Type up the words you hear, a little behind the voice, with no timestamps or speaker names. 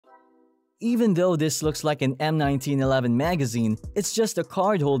Even though this looks like an M1911 magazine, it's just a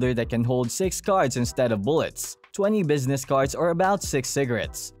card holder that can hold 6 cards instead of bullets, 20 business cards, or about 6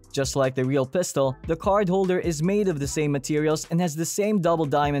 cigarettes. Just like the real pistol, the card holder is made of the same materials and has the same double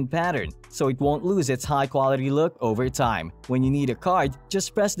diamond pattern, so it won't lose its high-quality look over time. When you need a card,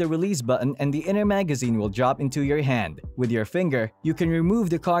 just press the release button and the inner magazine will drop into your hand. With your finger, you can remove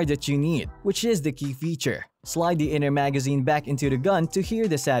the card that you need, which is the key feature. Slide the inner magazine back into the gun to hear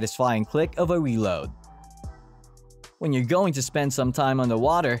the satisfying click of a reload. When you're going to spend some time on the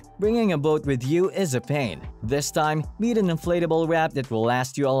water, bringing a boat with you is a pain. This time, meet an inflatable wrap that will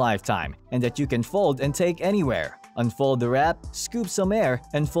last you a lifetime and that you can fold and take anywhere. Unfold the wrap, scoop some air,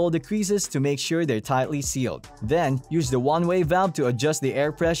 and fold the creases to make sure they're tightly sealed. Then, use the one-way valve to adjust the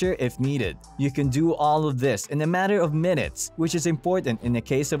air pressure if needed. You can do all of this in a matter of minutes, which is important in the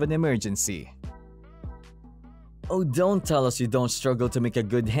case of an emergency. Oh, don't tell us you don't struggle to make a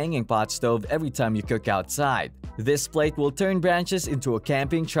good hanging pot stove every time you cook outside. This plate will turn branches into a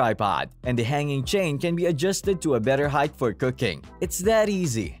camping tripod, and the hanging chain can be adjusted to a better height for cooking. It's that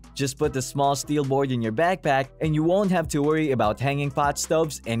easy. Just put the small steel board in your backpack and you won't have to worry about hanging pot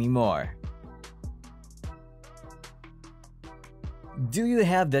stoves anymore. Do you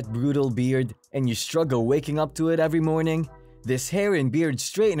have that brutal beard and you struggle waking up to it every morning? This hair and beard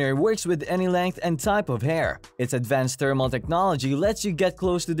straightener works with any length and type of hair. Its advanced thermal technology lets you get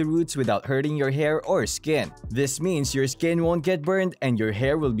close to the roots without hurting your hair or skin. This means your skin won't get burned and your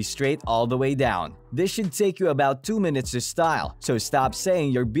hair will be straight all the way down. This should take you about 2 minutes to style, so stop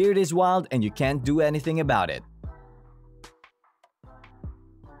saying your beard is wild and you can't do anything about it.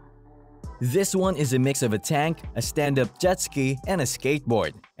 This one is a mix of a tank, a stand-up jet ski, and a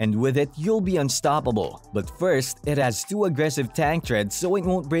skateboard. And with it, you'll be unstoppable. But first, it has 2 aggressive tank treads so it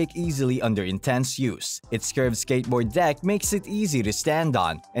won't break easily under intense use. Its curved skateboard deck makes it easy to stand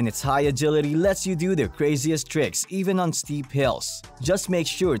on, and its high agility lets you do the craziest tricks even on steep hills. Just make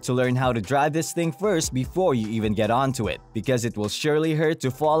sure to learn how to drive this thing first before you even get onto it, because it will surely hurt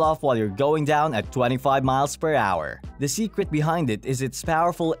to fall off while you're going down at 25 miles per hour. The secret behind it is its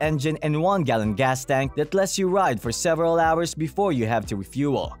powerful engine and 1-gallon gas tank that lets you ride for several hours before you have to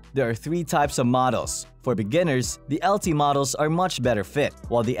refuel. There are 3 types of models. For beginners, the LT models are much better fit,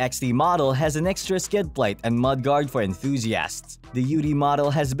 while the XT model has an extra skid plate and mudguard for enthusiasts. The UD model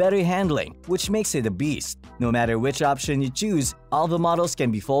has better handling, which makes it a beast. No matter which option you choose, all the models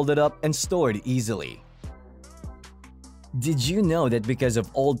can be folded up and stored easily. Did you know that because of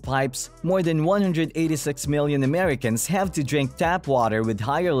old pipes, more than 186 million Americans have to drink tap water with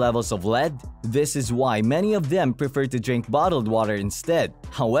higher levels of lead? This is why many of them prefer to drink bottled water instead.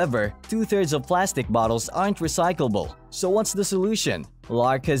 However, 2/3 of plastic bottles aren't recyclable. So what's the solution?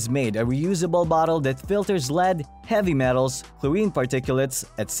 Lark has made a reusable bottle that filters lead, heavy metals, chlorine particulates,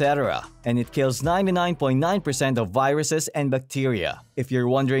 etc. And it kills 99.9% of viruses and bacteria. If you're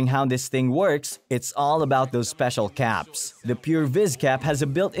wondering how this thing works, it's all about those special caps. The Pure Viz cap has a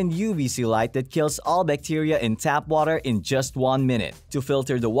built-in UVC light that kills all bacteria in tap water in just 1 minute. To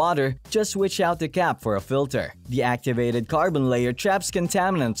filter the water, just switch out the cap for a filter. The activated carbon layer traps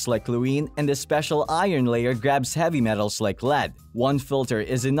contaminants like chlorine, and the special iron layer grabs heavy metals like lead. One filter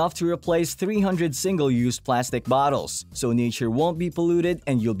is enough to replace 300 single-use plastic bottles, so nature won't be polluted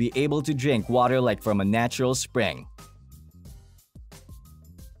and you'll be able to drink water like from a natural spring.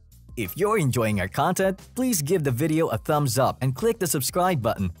 If you're enjoying our content, please give the video a thumbs up and click the subscribe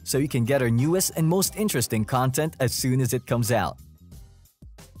button so you can get our newest and most interesting content as soon as it comes out.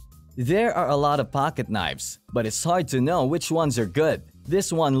 There are a lot of pocket knives, but it's hard to know which ones are good.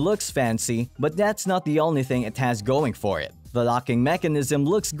 This one looks fancy, but that's not the only thing it has going for it. The locking mechanism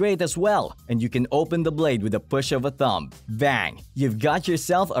looks great as well, and you can open the blade with a push of a thumb. Bang! You've got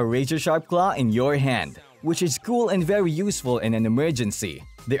yourself a razor-sharp claw in your hand, which is cool and very useful in an emergency.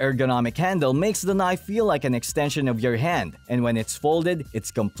 The ergonomic handle makes the knife feel like an extension of your hand, and when it's folded, it's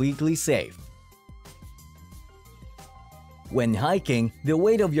completely safe. When hiking, the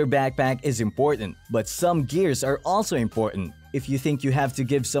weight of your backpack is important, but some gears are also important. If you think you have to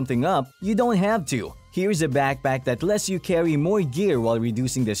give something up, you don't have to. Here's a backpack that lets you carry more gear while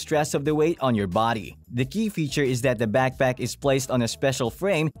reducing the stress of the weight on your body. The key feature is that the backpack is placed on a special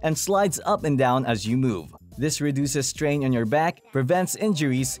frame and slides up and down as you move. This reduces strain on your back, prevents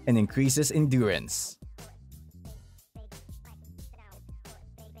injuries, and increases endurance.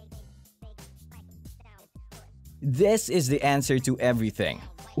 This is the answer to everything.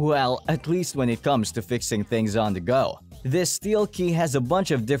 Well, at least when it comes to fixing things on the go. This steel key has a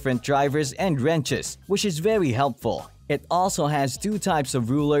bunch of different drivers and wrenches, which is very helpful. It also has two types of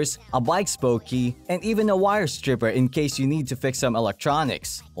rulers, a bike spoke key, and even a wire stripper in case you need to fix some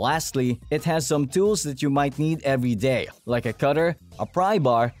electronics. Lastly, it has some tools that you might need every day, like a cutter, a pry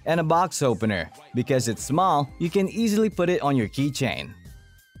bar, and a box opener. Because it's small, you can easily put it on your keychain.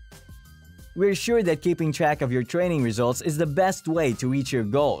 We're sure that keeping track of your training results is the best way to reach your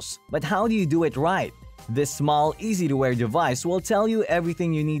goals. But how do you do it right? This small, easy-to-wear device will tell you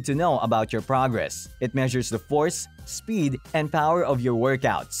everything you need to know about your progress. It measures the force, speed, and power of your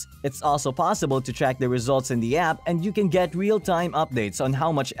workouts. It's also possible to track the results in the app, and you can get real-time updates on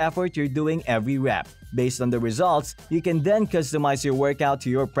how much effort you're doing every rep. Based on the results, you can then customize your workout to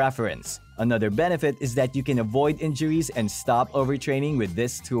your preference. Another benefit is that you can avoid injuries and stop overtraining with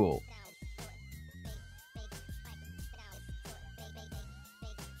this tool.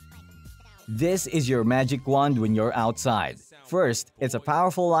 This is your magic wand when you're outside. First, it's a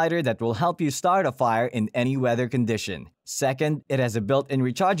powerful lighter that will help you start a fire in any weather condition. Second, it has a built-in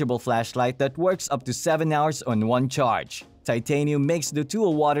rechargeable flashlight that works up to 7 hours on one charge. Titanium makes the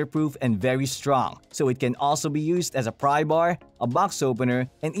tool waterproof and very strong, so it can also be used as a pry bar, a box opener,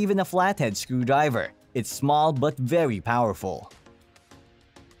 and even a flathead screwdriver. It's small but very powerful.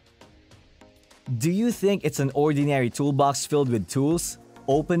 Do you think it's an ordinary toolbox filled with tools?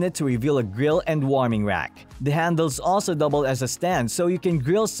 Open it to reveal a grill and warming rack. The handles also double as a stand so you can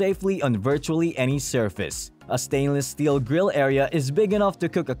grill safely on virtually any surface. A stainless steel grill area is big enough to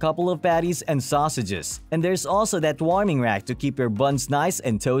cook a couple of patties and sausages. And there's also that warming rack to keep your buns nice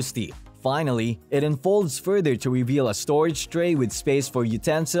and toasty. Finally, it unfolds further to reveal a storage tray with space for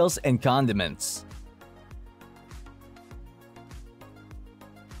utensils and condiments.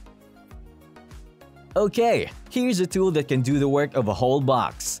 Okay, here's a tool that can do the work of a whole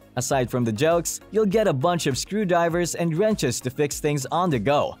box. Aside from the jokes, you'll get a bunch of screwdrivers and wrenches to fix things on the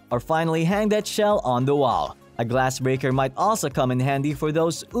go, or finally hang that shell on the wall. A glass breaker might also come in handy for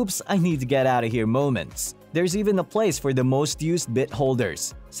those "oops, I need to get out of here" moments. There's even a place for the most used bit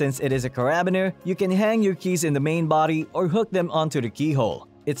holders. Since it is a carabiner, you can hang your keys in the main body or hook them onto the keyhole.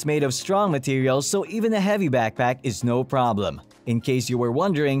 It's made of strong material, so even a heavy backpack is no problem. In case you were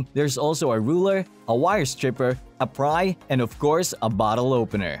wondering, there's also a ruler, a wire stripper, a pry, and of course, a bottle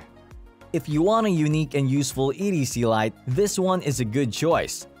opener. If you want a unique and useful EDC light, this one is a good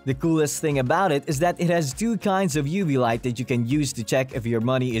choice. The coolest thing about it is that it has two kinds of UV light that you can use to check if your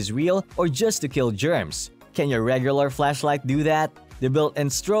money is real or just to kill germs. Can your regular flashlight do that? The built-in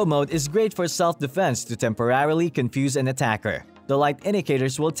strobe mode is great for self-defense to temporarily confuse an attacker. The light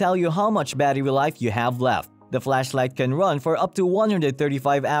indicators will tell you how much battery life you have left. The flashlight can run for up to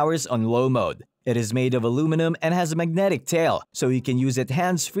 135 hours on low mode. It is made of aluminum and has a magnetic tail, so you can use it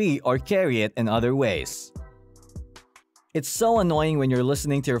hands-free or carry it in other ways. It's so annoying when you're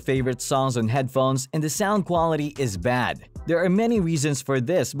listening to your favorite songs on headphones and the sound quality is bad. There are many reasons for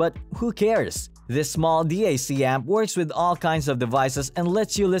this, but who cares? This small DAC amp works with all kinds of devices and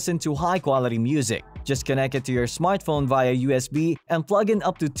lets you listen to high-quality music. Just connect it to your smartphone via USB and plug in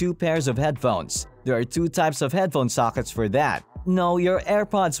up to 2 pairs of headphones. There are 2 types of headphone sockets for that. No, your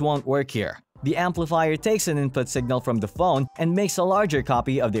AirPods won't work here. The amplifier takes an input signal from the phone and makes a larger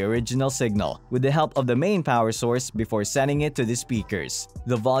copy of the original signal with the help of the main power source before sending it to the speakers.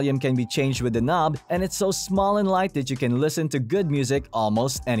 The volume can be changed with the knob, and it's so small and light that you can listen to good music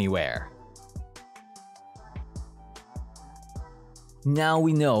almost anywhere. Now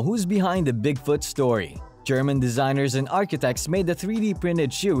we know who's behind the Bigfoot story. German designers and architects made a 3D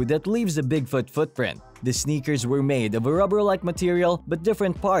printed shoe that leaves a Bigfoot footprint. The sneakers were made of a rubber-like material, but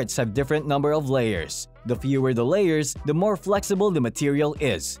different parts have different number of layers. The fewer the layers, the more flexible the material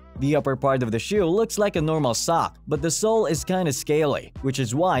is. The upper part of the shoe looks like a normal sock, but the sole is kinda scaly, which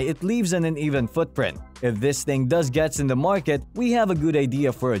is why it leaves an uneven footprint. If this thing does get in the market, we have a good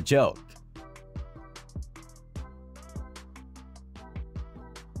idea for a joke.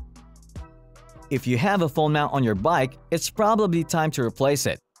 If you have a phone mount on your bike, it's probably time to replace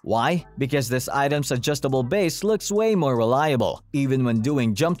it. Why? Because this item's adjustable base looks way more reliable, even when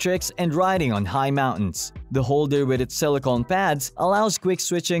doing jump tricks and riding on high mountains. The holder with its silicone pads allows quick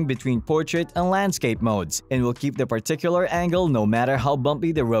switching between portrait and landscape modes and will keep the particular angle no matter how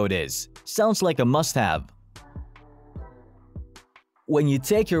bumpy the road is. Sounds like a must-have. When you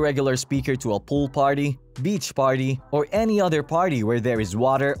take your regular speaker to a pool party, beach party, or any other party where there is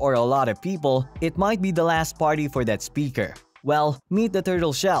water or a lot of people, it might be the last party for that speaker. Well, meet the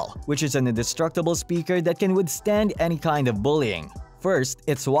turtle shell, which is an indestructible speaker that can withstand any kind of bullying. First,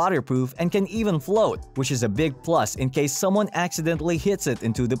 it's waterproof and can even float, which is a big plus in case someone accidentally hits it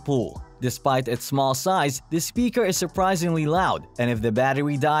into the pool. Despite its small size, the speaker is surprisingly loud, and if the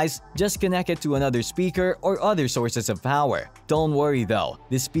battery dies, just connect it to another speaker or other sources of power. Don't worry though,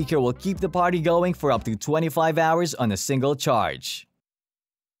 this speaker will keep the party going for up to 25 hours on a single charge.